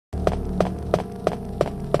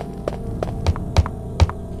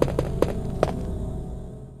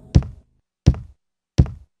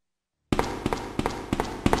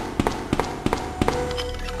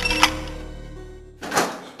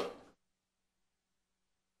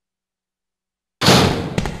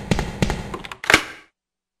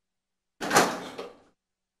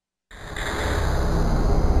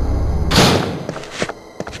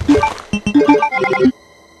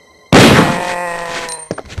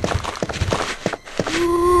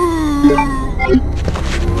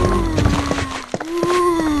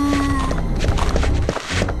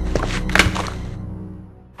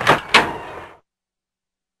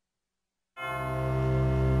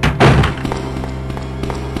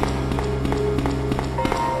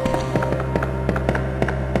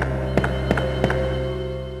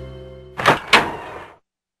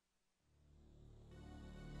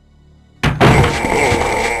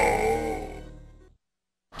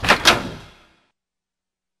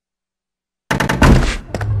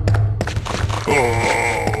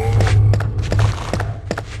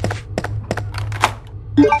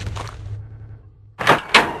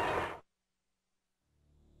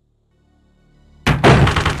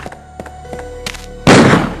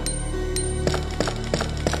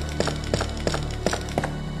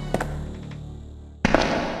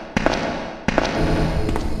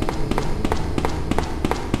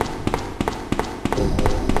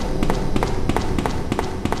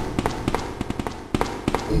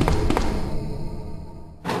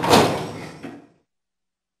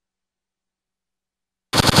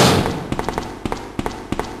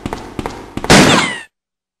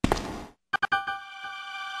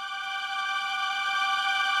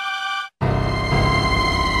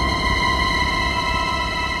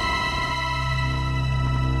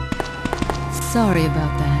Sorry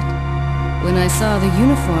about that. When I saw the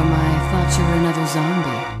uniform, I thought you were another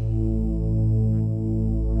zombie.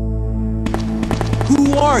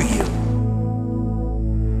 Who are you?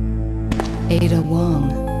 Ada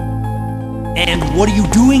Wong. And what are you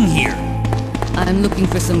doing here? I'm looking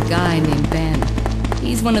for some guy named Ben.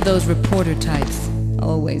 He's one of those reporter types,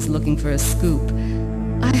 always looking for a scoop.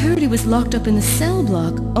 I heard he was locked up in the cell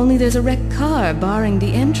block, only there's a wrecked car barring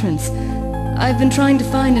the entrance. I've been trying to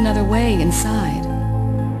find another way inside.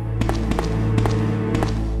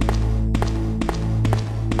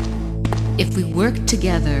 If we work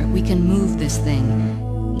together, we can move this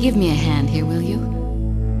thing. Give me a hand here, will you?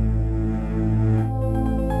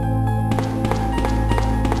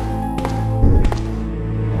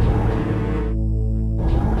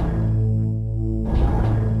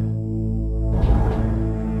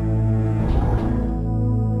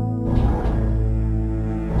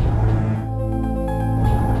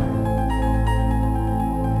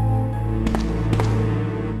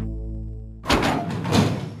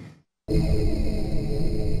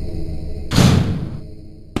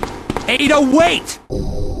 'Ada, wait!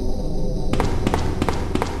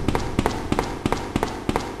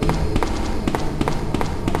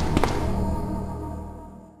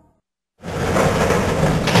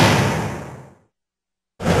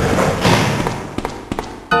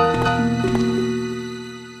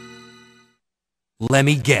 Let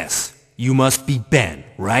me guess. You must be Ben,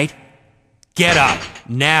 right? Get up,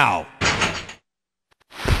 now!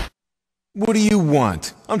 What do you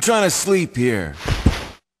want? I'm trying to sleep here.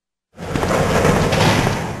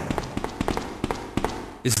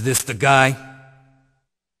 Is this the guy?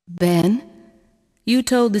 Ben, you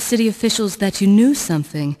told the city officials that you knew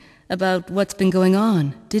something about what's been going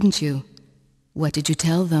on, didn't you? What did you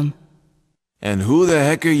tell them? And who the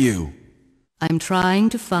heck are you? I'm trying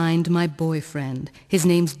to find my boyfriend. His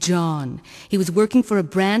name's John. He was working for a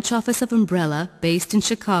branch office of Umbrella based in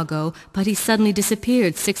Chicago, but he suddenly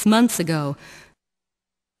disappeared 6 months ago.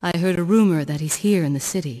 I heard a rumor that he's here in the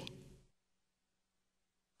city.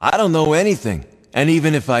 I don't know anything. And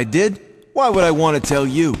even if I did, why would I want to tell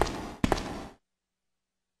you?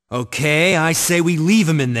 Okay, I say we leave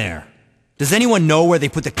him in there. Does anyone know where they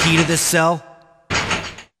put the key to this cell?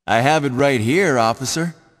 I have it right here,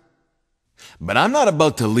 officer. But I'm not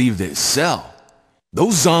about to leave this cell.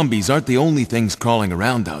 Those zombies aren't the only things crawling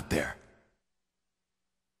around out there.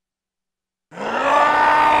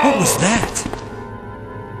 What was that?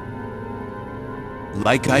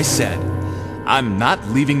 Like I said, I'm not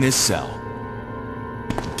leaving this cell.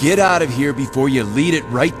 Get out of here before you lead it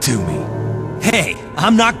right to me. Hey,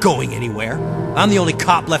 I'm not going anywhere. I'm the only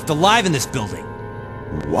cop left alive in this building.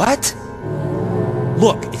 What?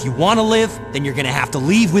 Look, if you want to live, then you're gonna have to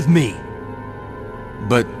leave with me.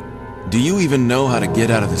 But do you even know how to get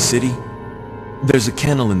out of the city? There's a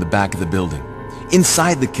kennel in the back of the building.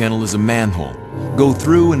 Inside the kennel is a manhole. Go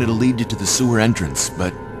through and it'll lead you to the sewer entrance,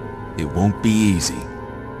 but it won't be easy.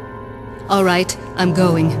 All right, I'm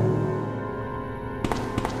going.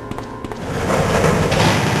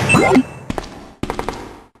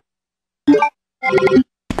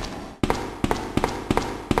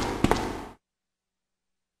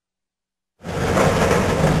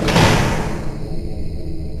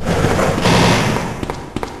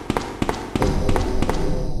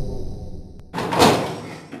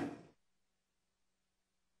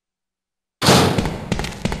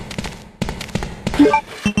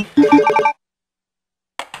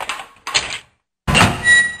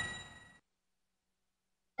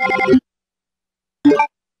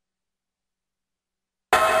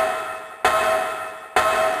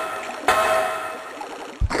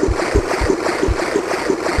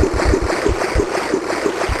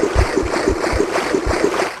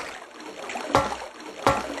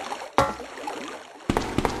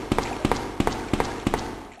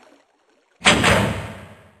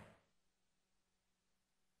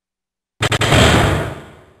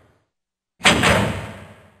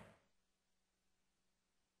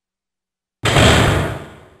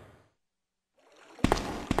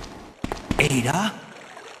 Ada?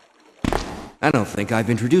 I don't think I've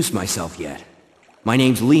introduced myself yet. My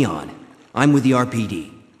name's Leon. I'm with the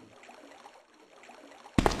RPD.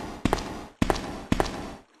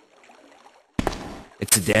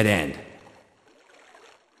 It's a dead end.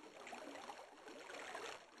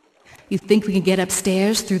 You think we can get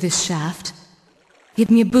upstairs through this shaft?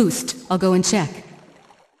 Give me a boost. I'll go and check.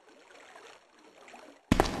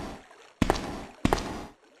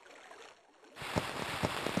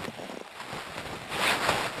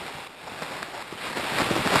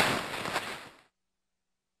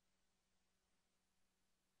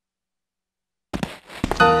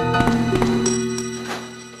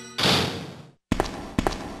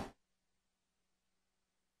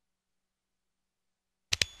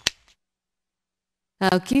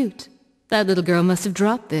 How cute. That little girl must have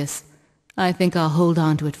dropped this. I think I'll hold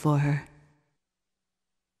on to it for her.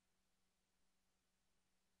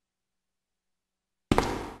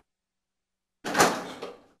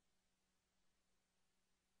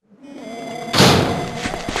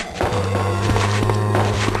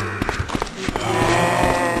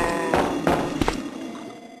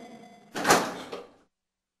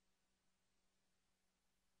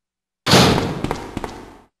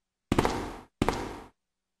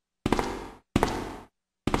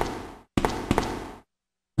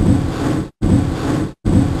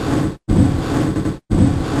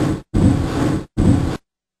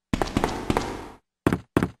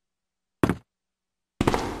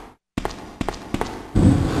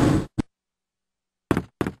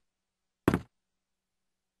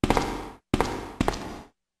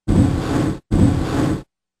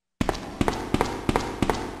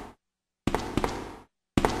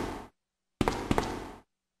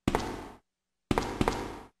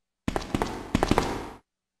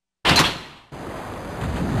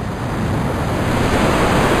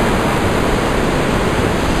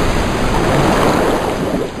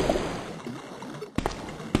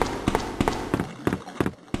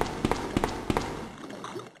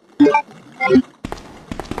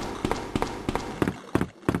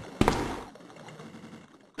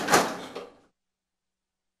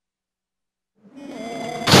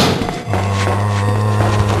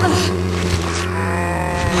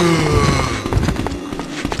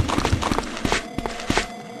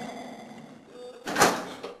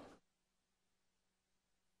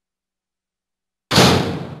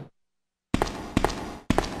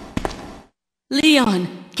 Leon,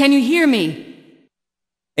 can you hear me?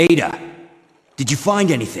 Ada, did you find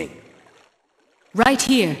anything? Right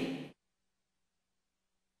here.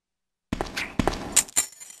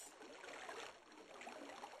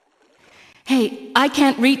 Hey, I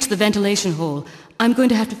can't reach the ventilation hole. I'm going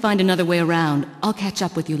to have to find another way around. I'll catch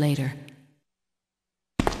up with you later.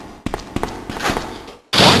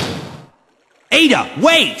 Ada,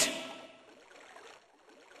 wait!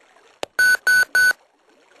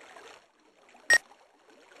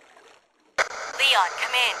 Leon,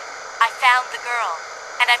 come in. I found the girl,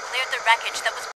 and I've cleared the wreckage that was